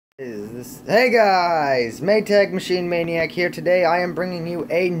Hey guys, Maytag Machine Maniac here. Today I am bringing you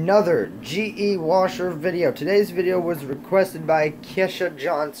another GE washer video. Today's video was requested by Kesha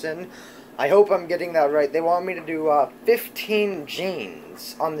Johnson. I hope I'm getting that right. They want me to do 15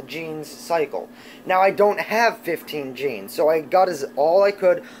 jeans on the jeans cycle. Now I don't have 15 jeans, so I got all I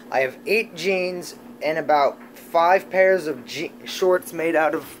could. I have 8 jeans and about 5 pairs of shorts made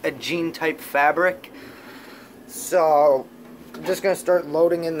out of a jean type fabric. So I'm just going to start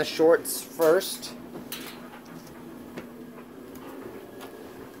loading in the shorts first.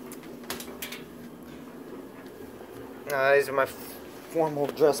 These are my formal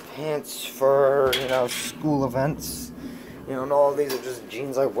dress pants for, school events. And all of these are just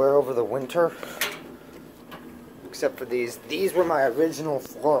jeans I wear over the winter. Except for these. These were my original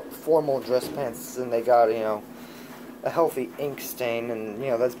formal dress pants, and they got, a healthy ink stain, and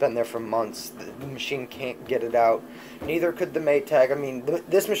that's been there for months. The machine can't get it out. Neither could the Maytag. I mean,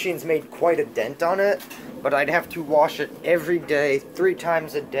 this machine's made quite a dent on it, but I'd have to wash it every day, 3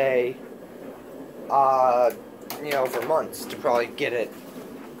 times a day, for months to probably get it,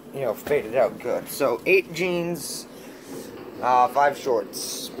 faded out good. So 8 jeans, 5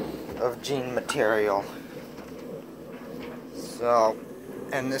 shorts of jean material. So,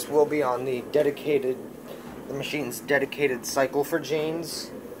 and this will be on the machine's dedicated cycle for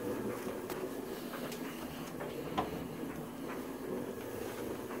jeans.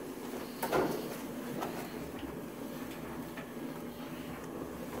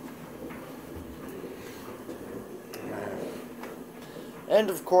 And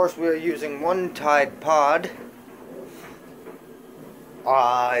of course we are using one Tide Pod.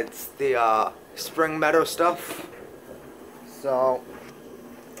 It's the Spring Meadow stuff. So,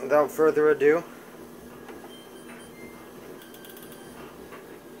 without further ado,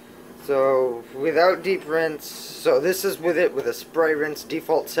 so without deep rinse, so this is with a spray rinse,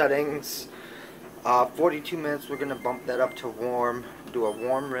 default settings, 42 minutes. We're going to bump that up to warm, do a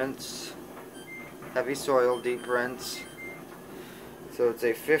warm rinse, heavy soil, deep rinse. So it's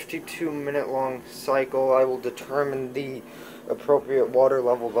a 52-minute long cycle. I will determine the appropriate water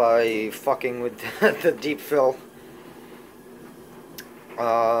level by fucking with the deep fill.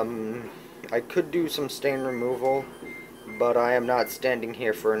 I could do some stain removal, but I am not standing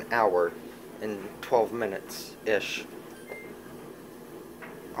here for an hour and 12 minutes-ish.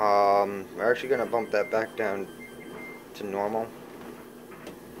 We're actually going to bump that back down to normal.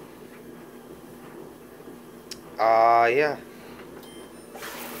 Yeah.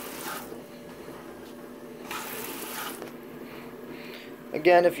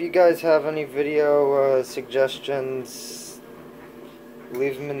 Again, if you guys have any video suggestions,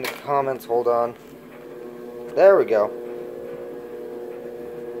 leave them in the comments. Hold on. There we go.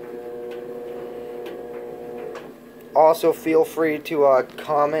 Also, feel free to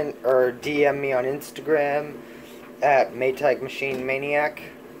comment or DM me on Instagram at Maytag Machine Maniac.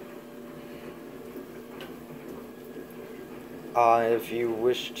 If you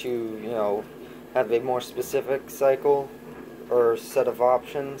wish to, have a more specific cycle or set of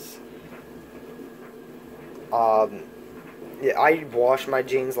options. Yeah, I wash my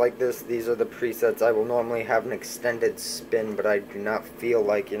jeans like this. These are the presets. I will normally have an extended spin, but I do not feel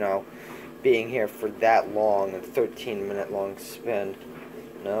like, being here for that long, a 13-minute long spin.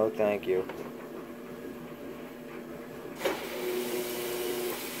 No, thank you.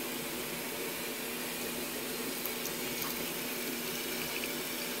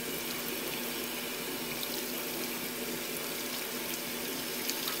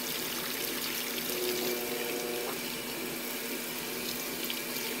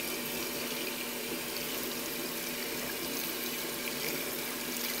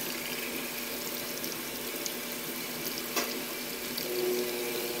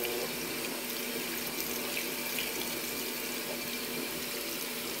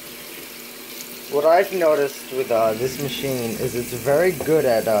 What I've noticed with this machine is it's very good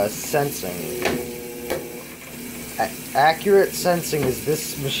at sensing. Accurate sensing is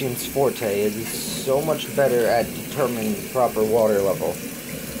this machine's forte. It is so much better at determining the proper water level.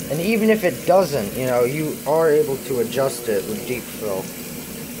 And even if it doesn't, you are able to adjust it with deep fill.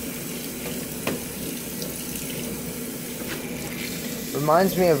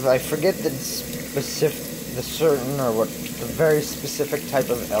 Reminds me of, I forget the very specific type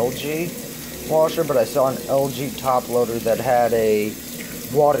of LG washer, but I saw an LG top loader that had a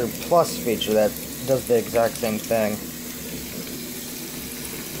water plus feature that does the exact same thing.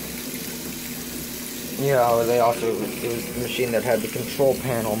 It was the machine that had the control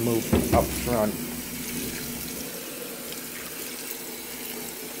panel moved up front.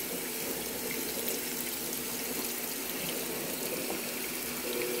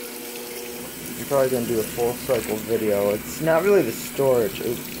 I'm probably going to do a full cycle video. It's not really the storage.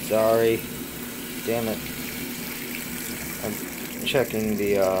 Oops, sorry. Damn it. I'm checking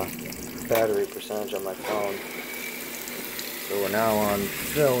the battery percentage on my phone. So we're now on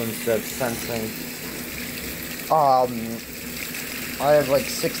fill instead of sensing. I have like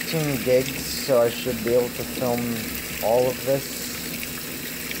 16 gigs, so I should be able to film all of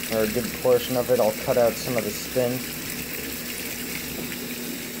this, or a good portion of it. I'll cut out some of the spin.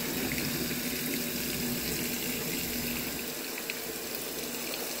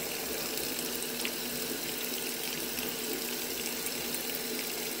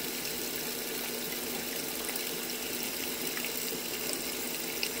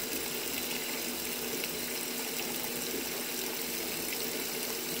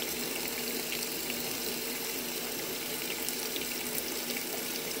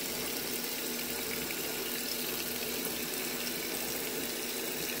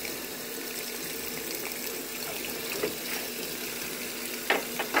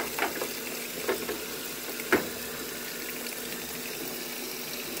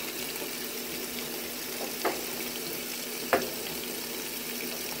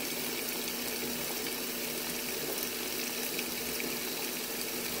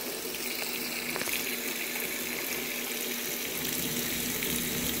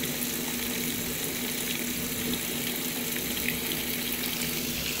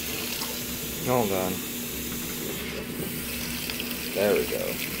 Hold on. There we go.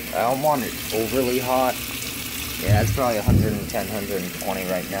 I don't want it overly hot. Yeah, it's probably 110, 120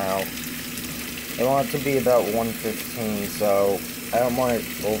 right now. I want it to be about 115, so I don't want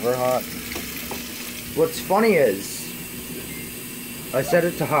it over hot. What's funny is, I set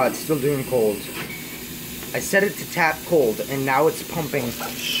it to hot, still doing cold. I set it to tap cold, and now it's pumping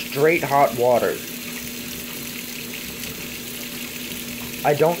straight hot water.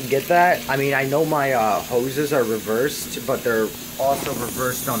 I don't get that. I mean, I know my hoses are reversed, but they're also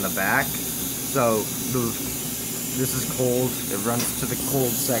reversed on the back. So this is cold, it runs to the cold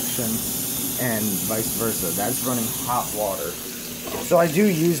section, and vice versa. That's running hot water. So I do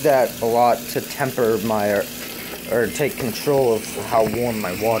use that a lot to temper my, or take control of how warm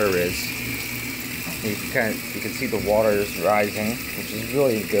my water is. You can see the water is rising, which is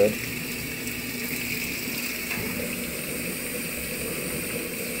really good.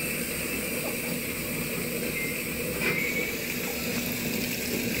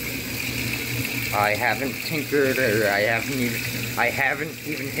 I haven't tinkered, or I haven't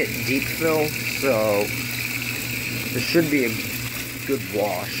even hit deep fill, so this should be a good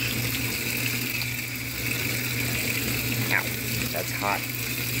wash. Ow, that's hot.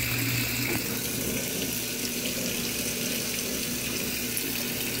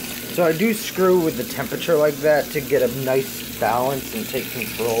 So I do screw with the temperature like that to get a nice balance and take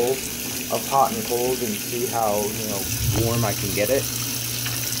control of hot and cold and see how, warm I can get it.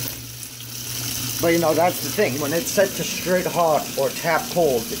 But that's the thing, when it's set to straight hot or tap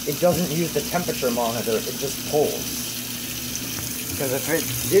cold, it doesn't use the temperature monitor, it just pulls. Because if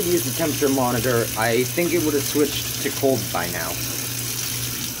it did use the temperature monitor, I think it would have switched to cold by now.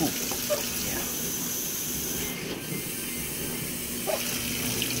 Ooh.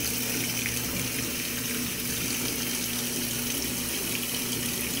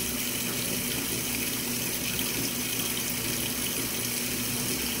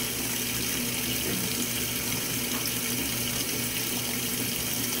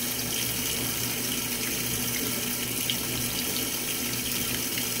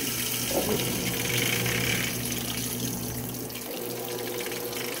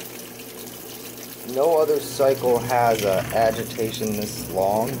 No other cycle has a agitation this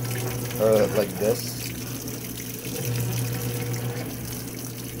long, or like this.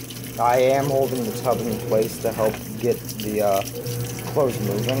 I am holding the tub in place to help get the clothes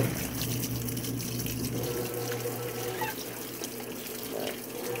moving.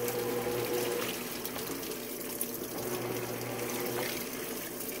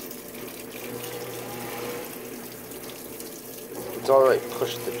 It's alright,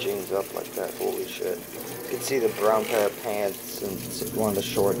 push the jeans up like that, holy shit. You can see the brown pair of pants and one of the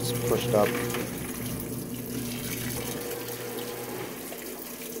shorts pushed up.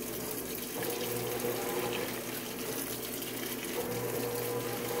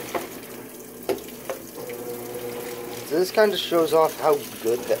 So this kind of shows off how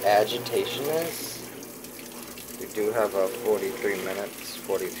good the agitation is. We do have 43 minutes,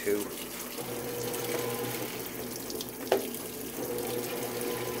 42.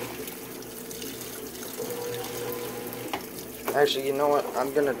 Actually, you know what?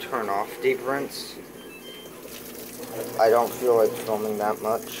 I'm gonna turn off deep rinse. I don't feel like filming that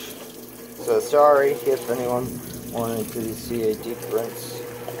much. So sorry if anyone wanted to see a deep rinse.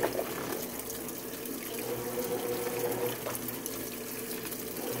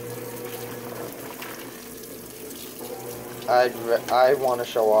 I want to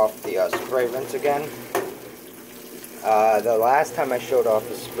show off the spray rinse again. The last time I showed off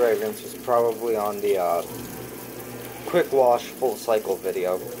the spray rinse was probably on the quick wash full cycle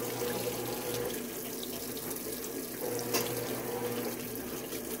video.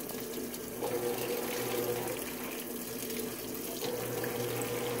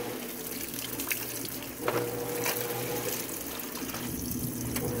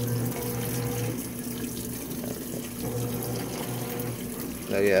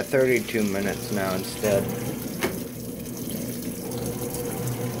 So yeah, 32 minutes now instead.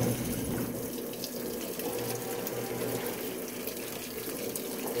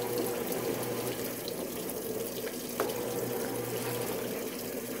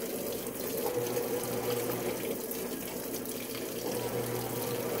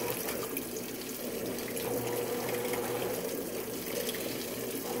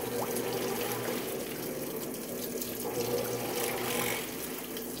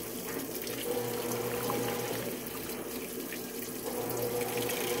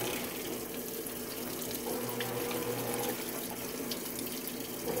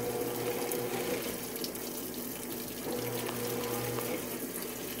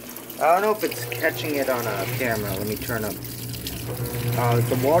 I don't know if it's catching it on a camera. Let me turn up.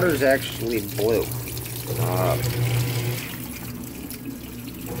 The water's actually blue.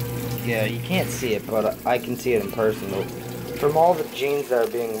 Yeah, you can't see it, but I can see it in person. From all the jeans that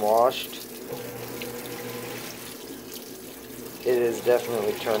are being washed, it is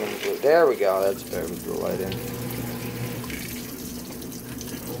definitely turning blue. There we go. That's better with the light in.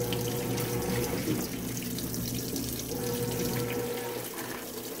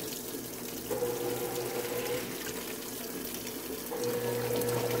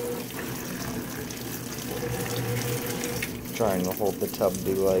 Trying to hold the tub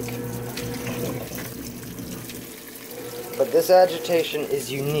be like. But this agitation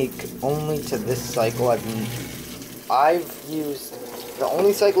is unique only to this cycle. I've used, the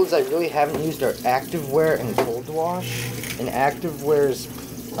only cycles I really haven't used are activewear and cold wash. And activewear's,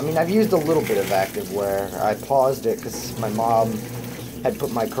 I mean, I've used a little bit of activewear. I paused it because my mom had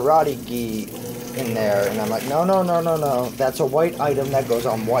put my karate gi in there, and I'm like, no, no, no, no, no. That's a white item that goes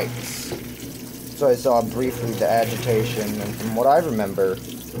on whites. So I saw briefly the agitation, and from what I remember,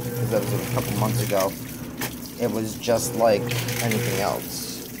 because that was a couple months ago, it was just like anything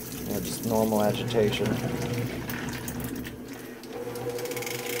else. You know, just normal agitation.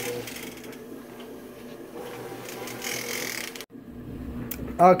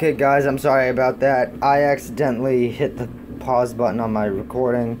 Okay guys, I'm sorry about that. I accidentally hit the pause button on my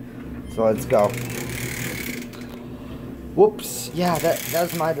recording, so let's go. Whoops, yeah,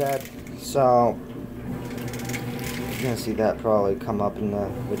 that's my bad. So, you're gonna see that probably come up in the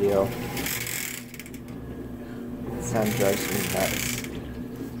video. Sun drives me nuts.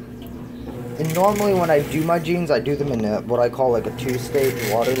 And normally when I do my jeans, I do them in what I call like a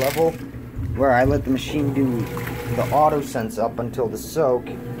 2-stage water level, where I let the machine do the auto sense up until the soak,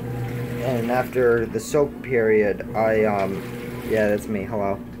 and after the soak period, yeah, that's me,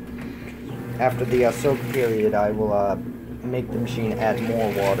 hello. After the soak period, I will make the machine add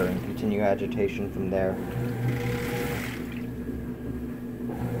more water and continue agitation from there.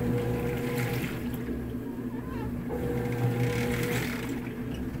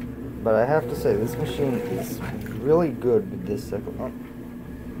 But I have to say, this machine is really good with this cycle. Oh.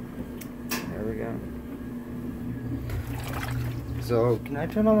 There we go. So, can I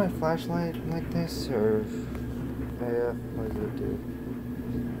turn on my flashlight like this, or... Yeah, what does it do?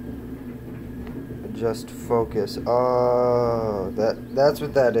 Adjust focus. Oh, that's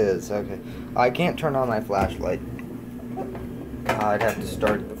what that is. Okay. I can't turn on my flashlight. I'd have to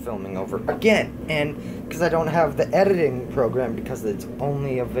start the filming over again, and because I don't have the editing program, because it's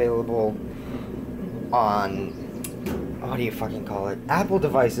only available on, what do you fucking call it, Apple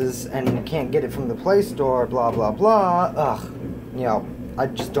devices, and you can't get it from the Play Store, blah blah blah. Ugh, you know, I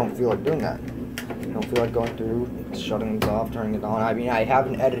just don't feel like doing that. I don't feel like going through, shutting it off, turning it on. I mean, I have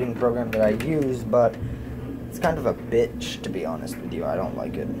an editing program that I use, but it's kind of a bitch, to be honest with you. I don't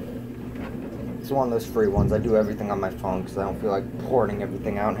like it. It's one of those free ones. I do everything on my phone because I don't feel like porting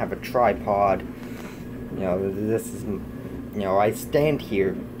everything out and have a tripod. You know, this is, you know, I stand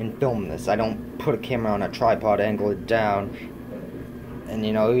here and film this. I don't put a camera on a tripod, angle it down. And,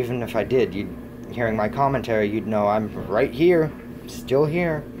 you know, even if I did, hearing my commentary, you'd know I'm right here, still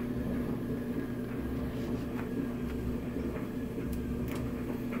here.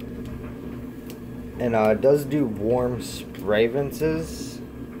 and it does do warm spray rinses.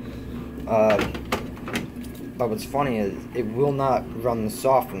 But what's funny is it will not run the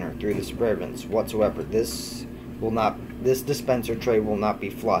softener through the spray rinse whatsoever. This dispenser tray will not be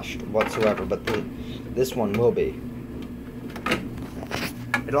flushed whatsoever, but this one will be.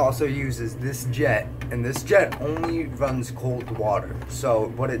 It also uses this jet, and this jet only runs cold water. So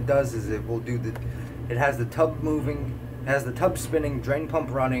what it does is it has the tub moving, has the tub spinning, drain pump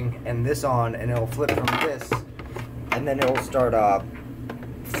running, and this on, and it'll flip from this, and then it'll start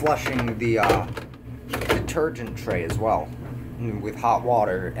flushing the detergent tray as well with hot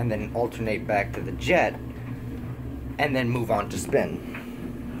water, and then alternate back to the jet, and then move on to spin.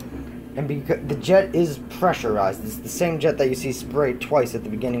 And because the jet is pressurized, it's the same jet that you see sprayed twice at the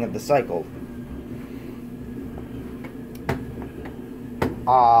beginning of the cycle.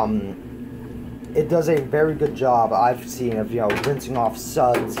 It does a very good job, I've seen, of, you know, rinsing off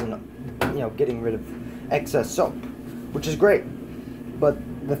suds and, you know, getting rid of excess soap, which is great. But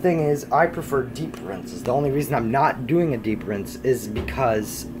the thing is, I prefer deep rinses. The only reason I'm not doing a deep rinse is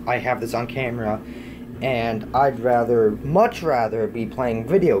because I have this on camera, and I'd much rather be playing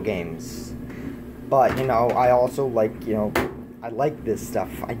video games. But, you know, I also like, you know, I like this stuff.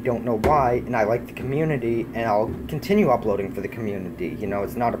 I don't know why, and I like the community, and I'll continue uploading for the community. You know,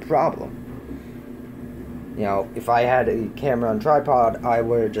 it's not a problem. You know, if I had a camera on tripod, I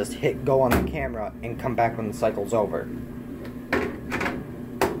would just hit go on the camera and come back when the cycle's over.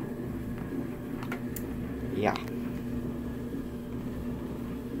 Yeah.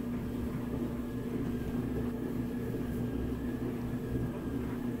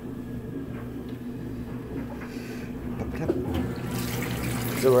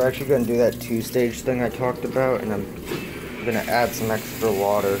 So we're actually going to do that two-stage thing I talked about, and I'm going to add some extra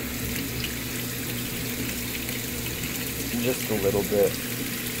water. Just a little bit.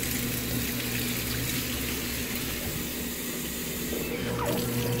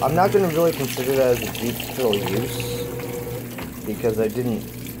 I'm not going to really consider that as a deep fill use, because I didn't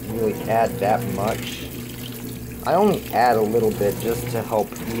really add that much. I only add a little bit just to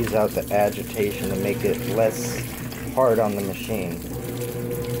help ease out the agitation and make it less hard on the machine.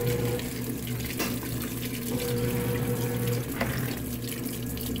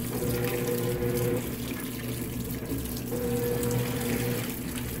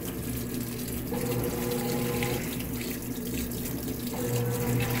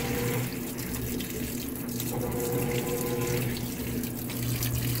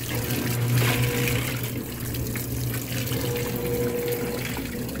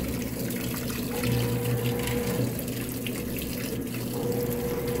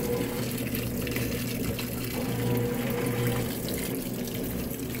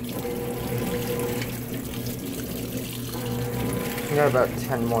 I got about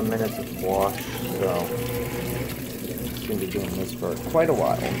 10 more minutes of wash, so I'm going to be doing this for quite a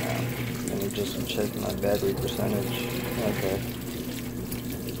while now. Let me just check my battery percentage. Okay.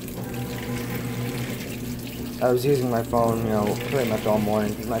 I was using my phone, you know, pretty much all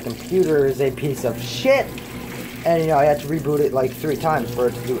morning because my computer is a piece of shit! And, you know, I had to reboot it like 3 times for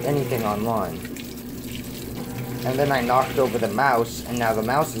it to do anything online. And then I knocked over the mouse, and now the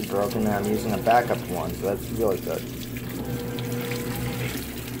mouse is broken, and I'm using a backup one, so that's really good.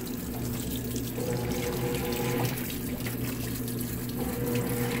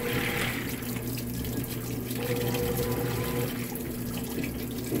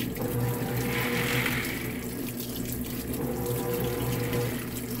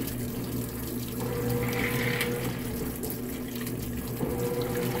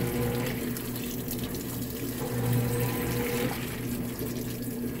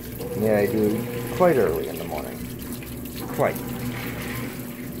 Yeah, I do quite early in the morning. Quite.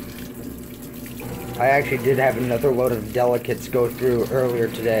 I actually did have another load of delicates go through earlier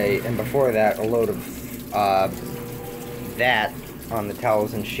today, and before that, a load of that on the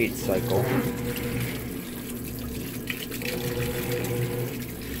towels and sheets cycle.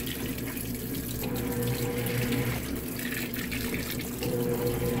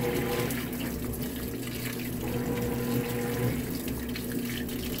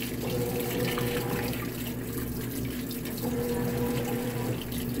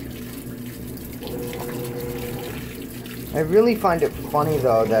 I really find it funny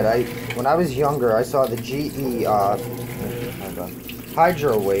though that when I was younger, I saw the GE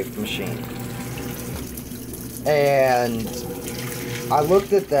Hydro Wave machine, and I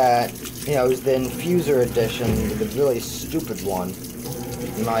looked at that. You know, it was the infuser edition, the really stupid one,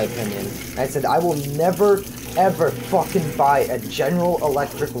 in my opinion. And I said, I will never, ever fucking buy a General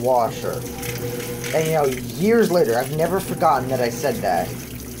Electric washer. And you know, years later, I've never forgotten that I said that.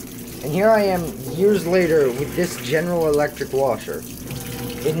 And here I am years later with this General Electric washer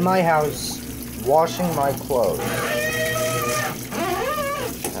in my house washing my clothes.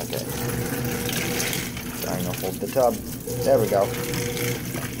 Okay. Trying to hold the tub. There we go.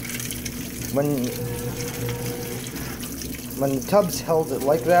 When the tub's held it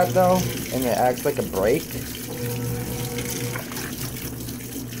like that though, and it acts like a brake,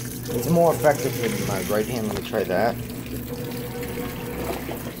 it's more effective with my right hand. Let me try that.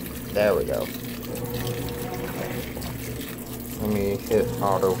 There we go. Let me hit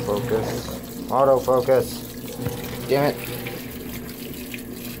autofocus. Autofocus. Damn it.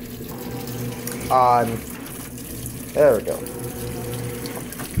 There we go.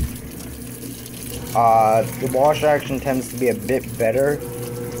 The wash action tends to be a bit better,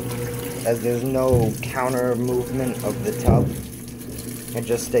 as there's no counter movement of the tub. It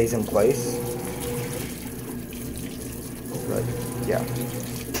just stays in place. But, yeah.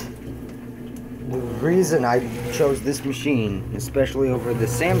 The reason I chose this machine, especially over the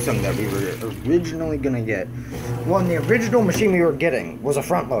Samsung that we were originally gonna get, well, the original machine we were getting was a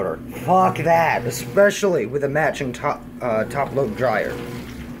front loader. Fuck that, especially with a matching top load dryer.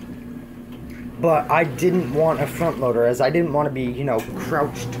 But I didn't want a front loader, as I didn't want to be,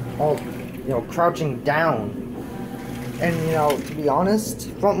 crouching down. And, to be honest,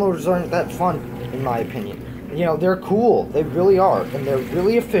 front loaders aren't that fun, in my opinion. They're cool, they really are, and they're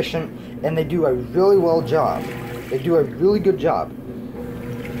really efficient, and they do a really well job. They do a really good job.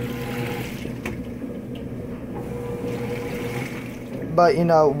 But,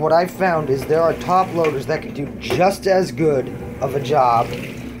 what I found is there are top loaders that can do just as good of a job.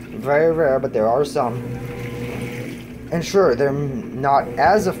 Very rare, but there are some. And sure, they're not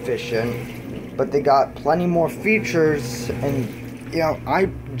as efficient, but they got plenty more features, and, I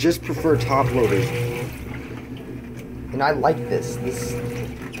just prefer top loaders. And I like this.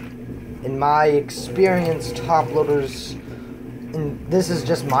 In my experience, top loaders, and this is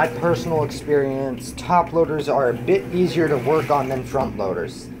just my personal experience, top loaders are a bit easier to work on than front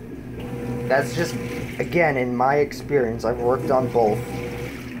loaders. That's just, again, in my experience. I've worked on both.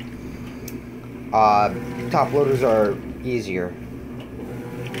 Top loaders are easier.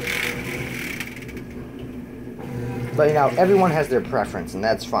 But, everyone has their preference, and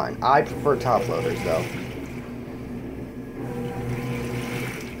that's fine. I prefer top loaders, though.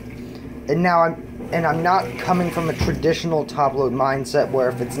 And now I'm not coming from a traditional top load mindset where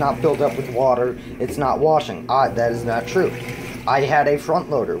if it's not filled up with water, it's not washing. That is not true. I had a front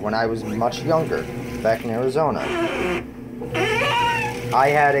loader when I was much younger, back in Arizona. I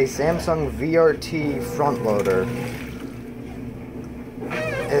had a Samsung VRT front loader.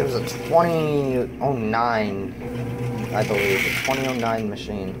 It was a 2009, I believe, a 2009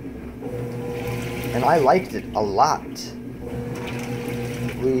 machine. And I liked it a lot.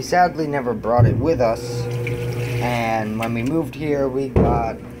 We sadly never brought it with us, and when we moved here, we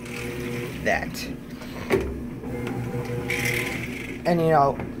got that. And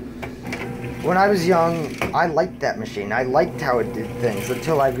when I was young, I liked that machine. I liked how it did things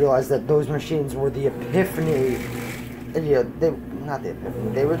until I realized that those machines were the epiphany. Not the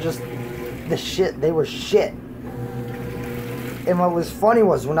epiphany. They were just the shit. They were shit. And what was funny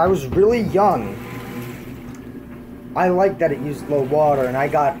was when I was really young, I liked that it used low water, and I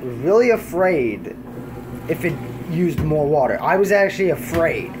got really afraid if it used more water. I was actually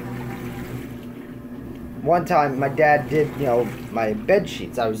afraid. One time, my dad did, my bed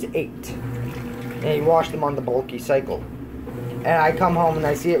sheets. I was 8. And he washed them on the bulky cycle. And I come home and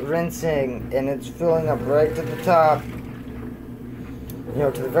I see it rinsing, and it's filling up right to the top.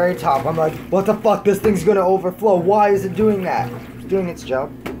 To the very top. I'm like, what the fuck? This thing's gonna overflow. Why is it doing that? It's doing its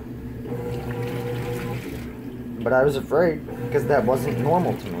job. But I was afraid, because that wasn't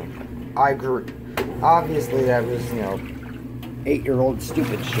normal to me. I grew... Obviously, that was, 8-year-old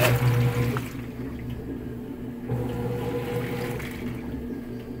stupid shit.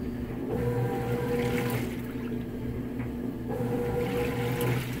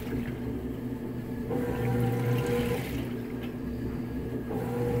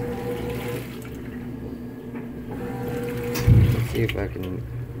 Let's see if I can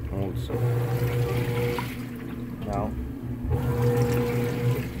hold some... No.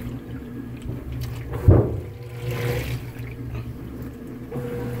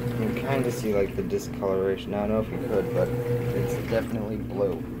 You can kind of see like the discoloration. I don't know if you could, but it's definitely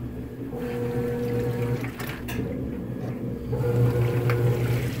blue.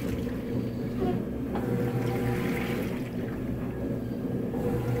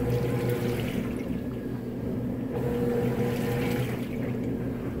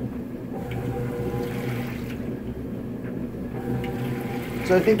 So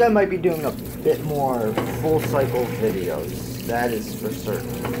So I think I might be doing a bit more full cycle videos. That is for certain.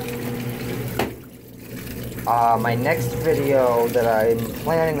 My next video that I'm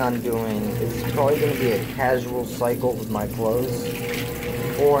planning on doing is probably going to be a casual cycle with my clothes,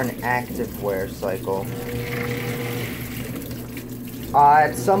 or an active wear cycle.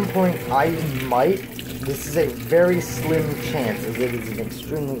 At some point I might, this is a very slim chance, as it is an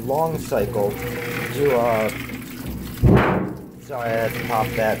extremely long cycle, do sorry, I had to pop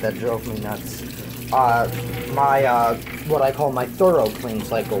that, that drove me nuts. What I call my thorough clean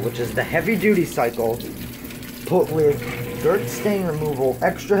cycle, which is the heavy duty cycle, put with dirt stain removal,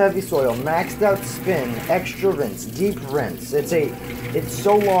 extra heavy soil, maxed out spin, extra rinse, deep rinse. It's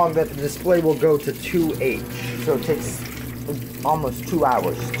so long that the display will go to 2H, so it takes almost 2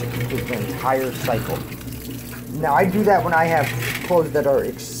 hours to complete the entire cycle. Now I do that when I have clothes that are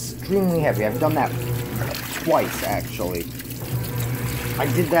extremely heavy. I've done that twice actually. I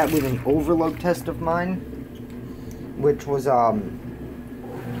did that with an overload test of mine, which was I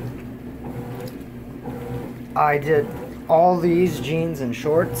did all these jeans and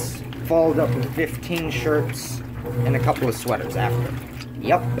shorts, followed up with 15 shirts and a couple of sweaters after.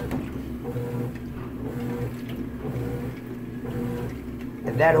 Yep.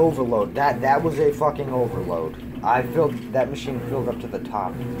 And that overload, that was a fucking overload. That machine filled up to the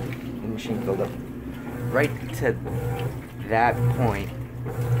top. The machine filled up right to that point.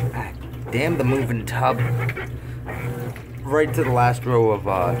 Ah, damn the moving tub. Right to the last row of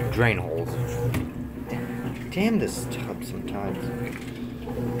drain holes. Damn this tub sometimes.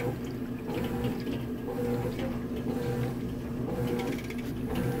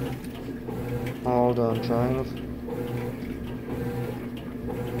 Hold on, triangle.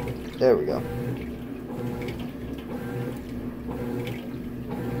 There we go.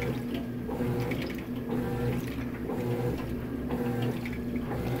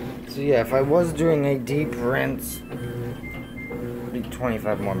 So yeah, if I was doing a deep rinse,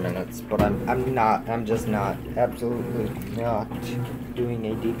 25 more minutes, but I'm just not, absolutely not doing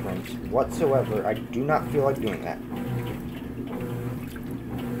a deep rinse whatsoever. I do not feel like doing that.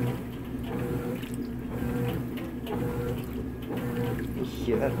 You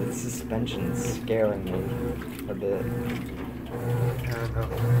hear that? The suspension's scaring me a bit. I don't know.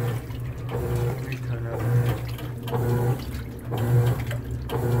 Let me turn up.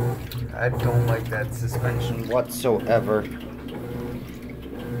 I don't like that suspension whatsoever.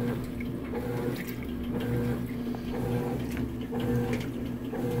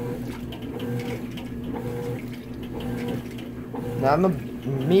 Now,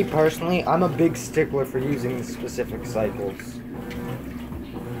 me personally, I'm a big stickler for using specific cycles.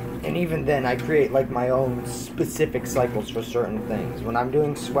 And even then, I create like my own specific cycles for certain things. When I'm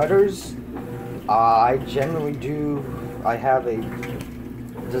doing sweaters, I have a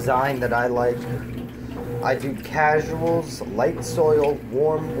design that I like. I do casuals, light soil,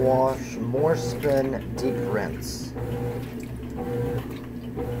 warm wash, more spin, deep rinse.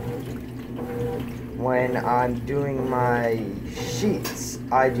 When I'm doing my sheets,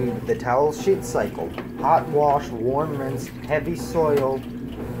 I do the towel sheet cycle. Hot wash, warm rinse, heavy soil,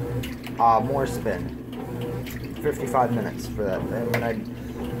 more spin. 55 minutes for that.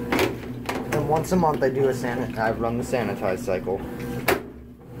 And once a month I do I run the sanitize cycle.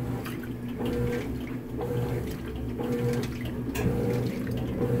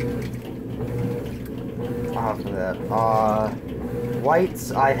 After that,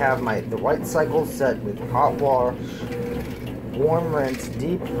 whites, I have the white cycle set with hot wash, warm rinse,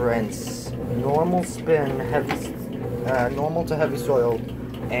 deep rinse, normal spin, normal to heavy soil,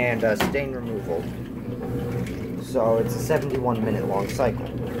 and stain removal. So it's a 71-minute long cycle.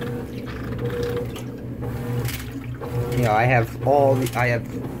 You know, I have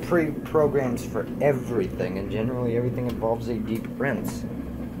pre-programs for everything, and generally everything involves a deep rinse.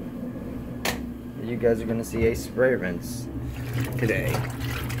 You guys are gonna see a spray rinse today.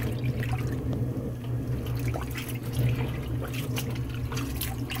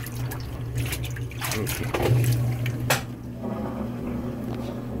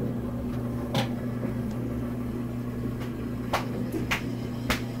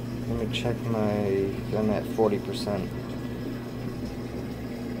 Let me check I'm at 40%.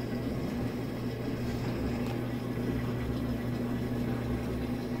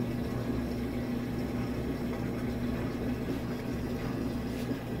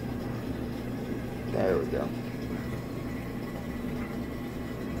 There we go.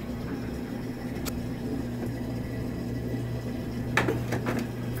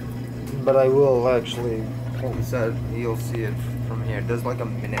 But I will actually, like I said, you'll see it from here. It does like a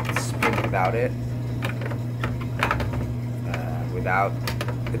minute spin without it. Without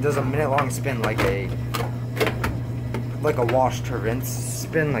it does a minute-long spin like a wash to rinse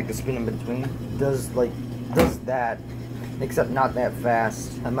spin, like the spin in between. It does that, except not that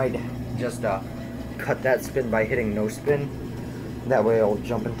fast. I might just cut that spin by hitting no spin. That way I'll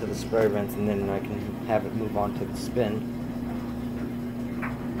jump into the spray rinse and then I can have it move on to the spin.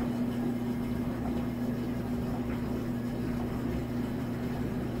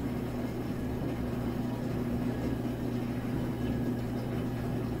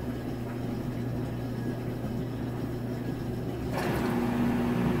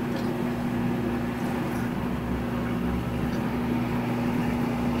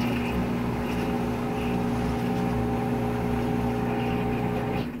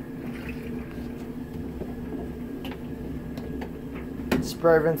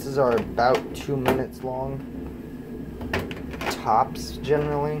 Spray rinses are about 2 minutes long, tops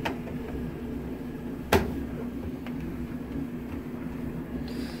generally.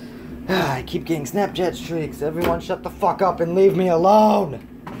 I keep getting Snapchat streaks. Everyone shut the fuck up and leave me alone.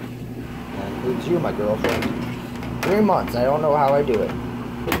 That includes you, my girlfriend. 3 months, I don't know how I do it.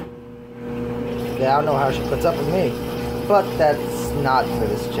 Yeah, I don't know how she puts up with me, but that's not for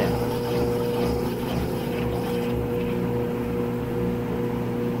this channel.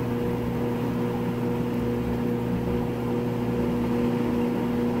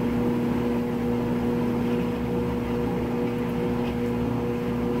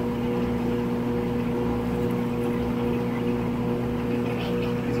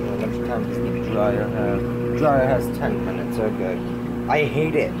 Dryer has 10 minutes, okay. I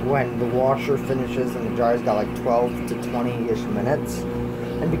hate it when the washer finishes and the dryer's got like 12 to 20-ish minutes.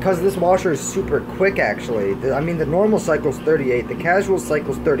 And because this washer is super quick actually, I mean the normal cycle's 38, the casual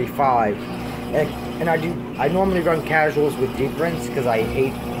cycle's 35. And I normally run casuals with deep rinse because I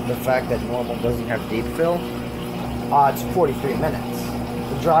hate the fact that normal doesn't have deep fill. It's 43 minutes.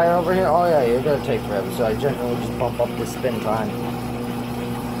 The dryer over here, oh yeah, you're gonna take forever, so I generally just bump up the spin time.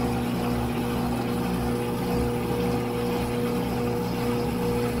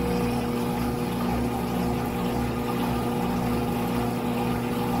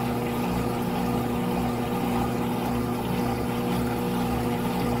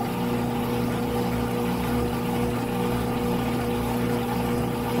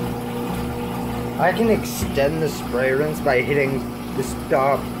 I can extend the spray rinse by hitting the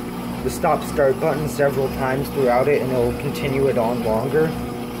stop-start button several times throughout it, and it will continue it on longer.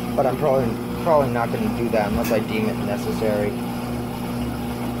 But I'm probably not going to do that unless I deem it necessary.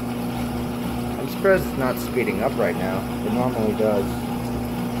 I'm surprised it's not speeding up right now. It normally does.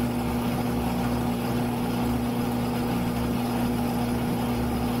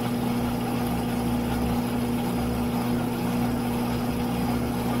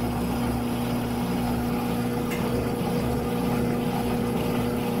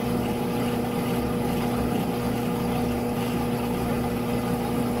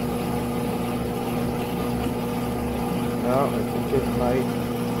 No, I think it might.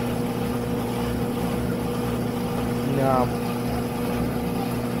 No.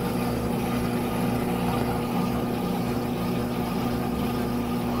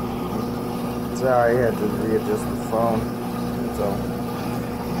 Sorry, I had to readjust the phone. That's all.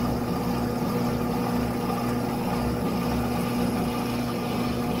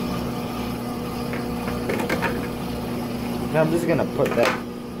 Now I'm just gonna put that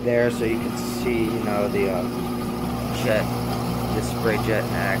there so you can see, you know, the spray jet in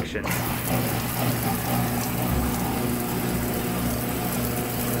action. And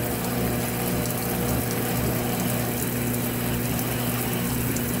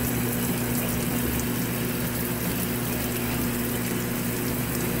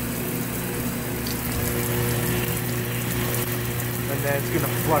then it's gonna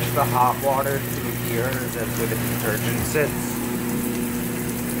flush the hot water through here. That's where the detergent sits.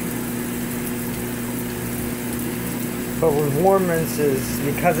 But with warm rinses,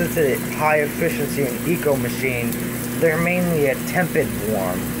 because it's a high efficiency and eco machine, they're mainly a tepid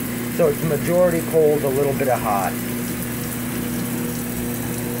warm. So it's majority cold, a little bit of hot.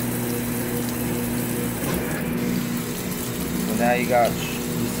 So now you got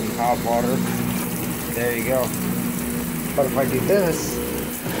some hot water. There you go. But if I do this,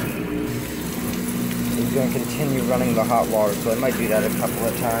 it's going to continue running the hot water. So I might do that a couple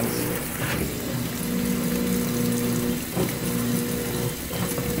of times.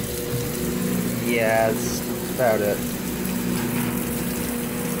 Yeah, that's about it.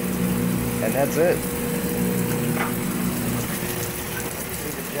 And that's it.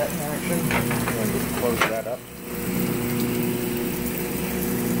 See the jet in action? I'm going to close that up.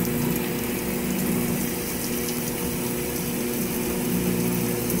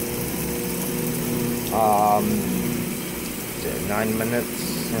 9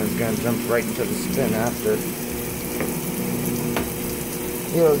 minutes, and it's gonna jump right into the spin after.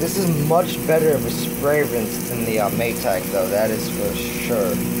 You know, this is much better of a spray rinse than the Maytag, though, that is for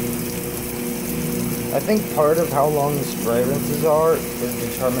sure. I think part of how long the spray rinses are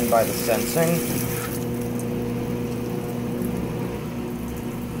is determined by the sensing.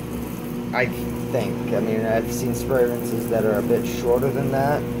 I think. I mean, I've seen spray rinses that are a bit shorter than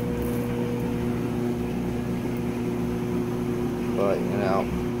that. But, you know.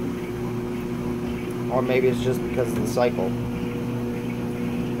 Or maybe it's just because of the cycle.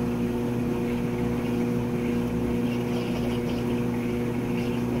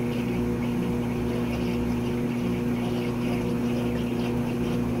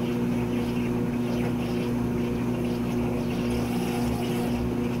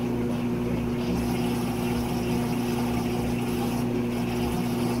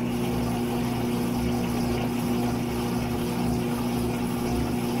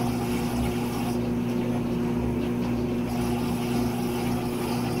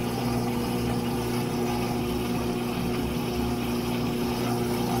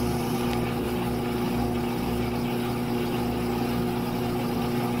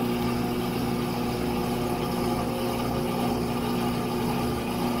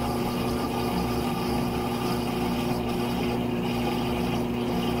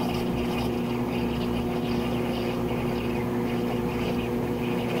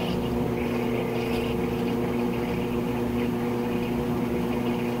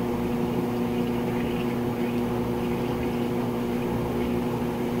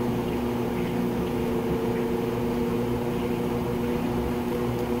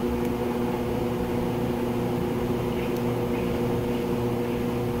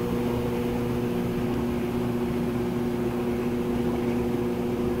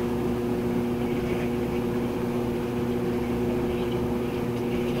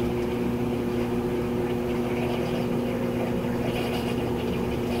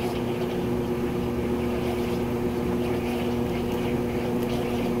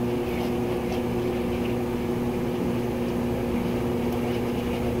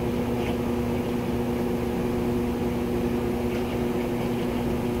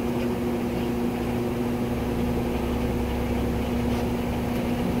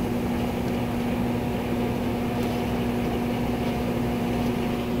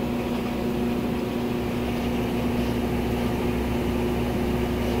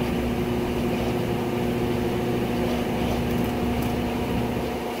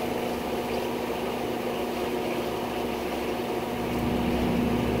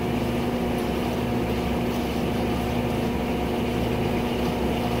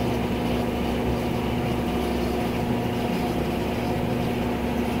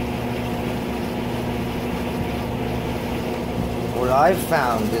 What I've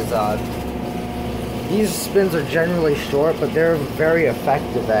found is these spins are generally short, but they're very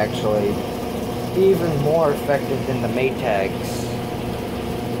effective actually. Even more effective than the Maytags.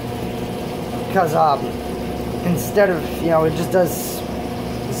 Because instead of, you know, it just does,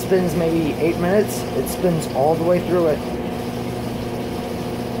 it spins maybe 8 minutes, it spins all the way through it.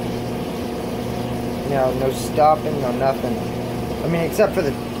 You know, no stopping, no nothing. I mean, except for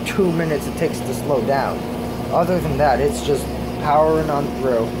the 2 minutes it takes to slow down. Other than that, it's just powering on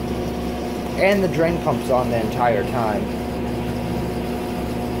through. And the drain pump's on the entire time.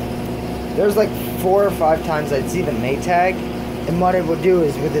 There's like 4 or 5 times I'd see the Maytag, and what it would do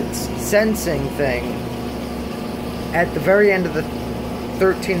is with its sensing thing, at the very end of the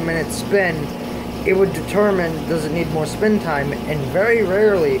 13-minute spin, it would determine does it need more spin time, and very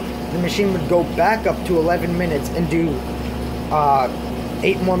rarely the machine would go back up to 11 minutes and do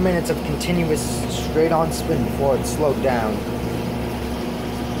 8 more minutes of continuous straight-on spin before it slowed down.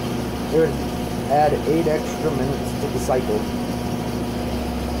 It would add 8 extra minutes to the cycle.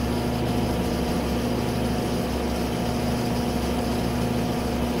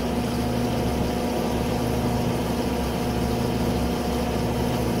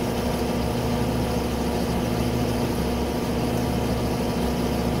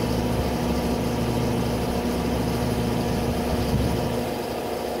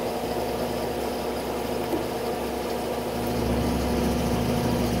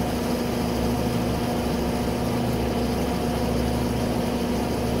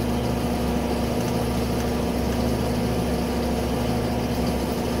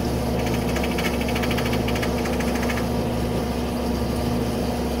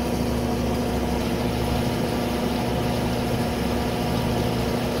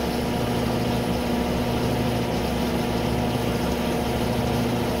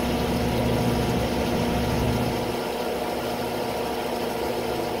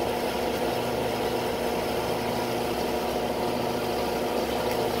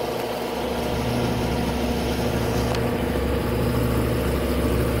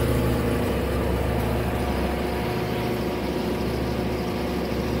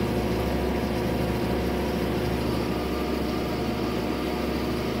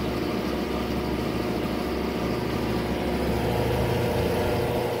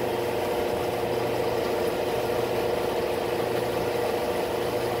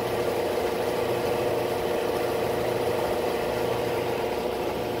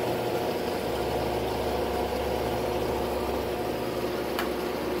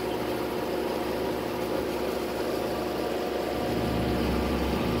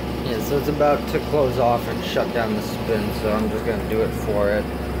 So it's about to close off and shut down the spin, so I'm just going to do it for it.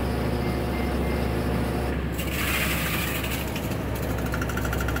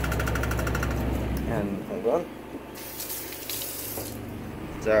 And hold on.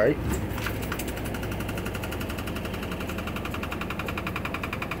 Sorry.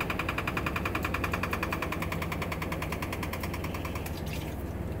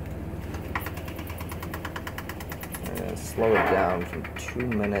 I'm going to slow it down from 2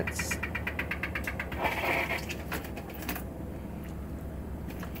 minutes.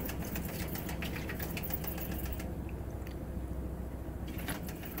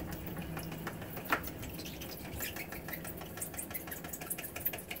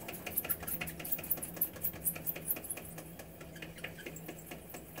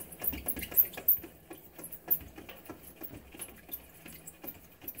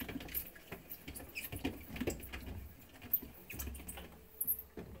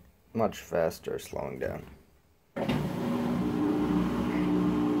 Much faster slowing down.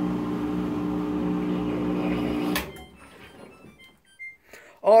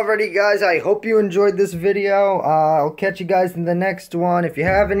 Alrighty guys, I hope you enjoyed this video. I'll catch you guys in the next one. If you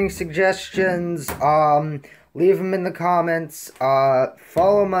have any suggestions, leave them in the comments.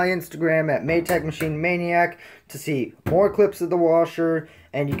 Follow my Instagram at maytagmachinemaniac to see more clips of the washer,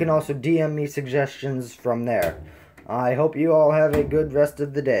 and you can also DM me suggestions from there. I hope you all have a good rest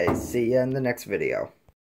of the day. See ya in the next video.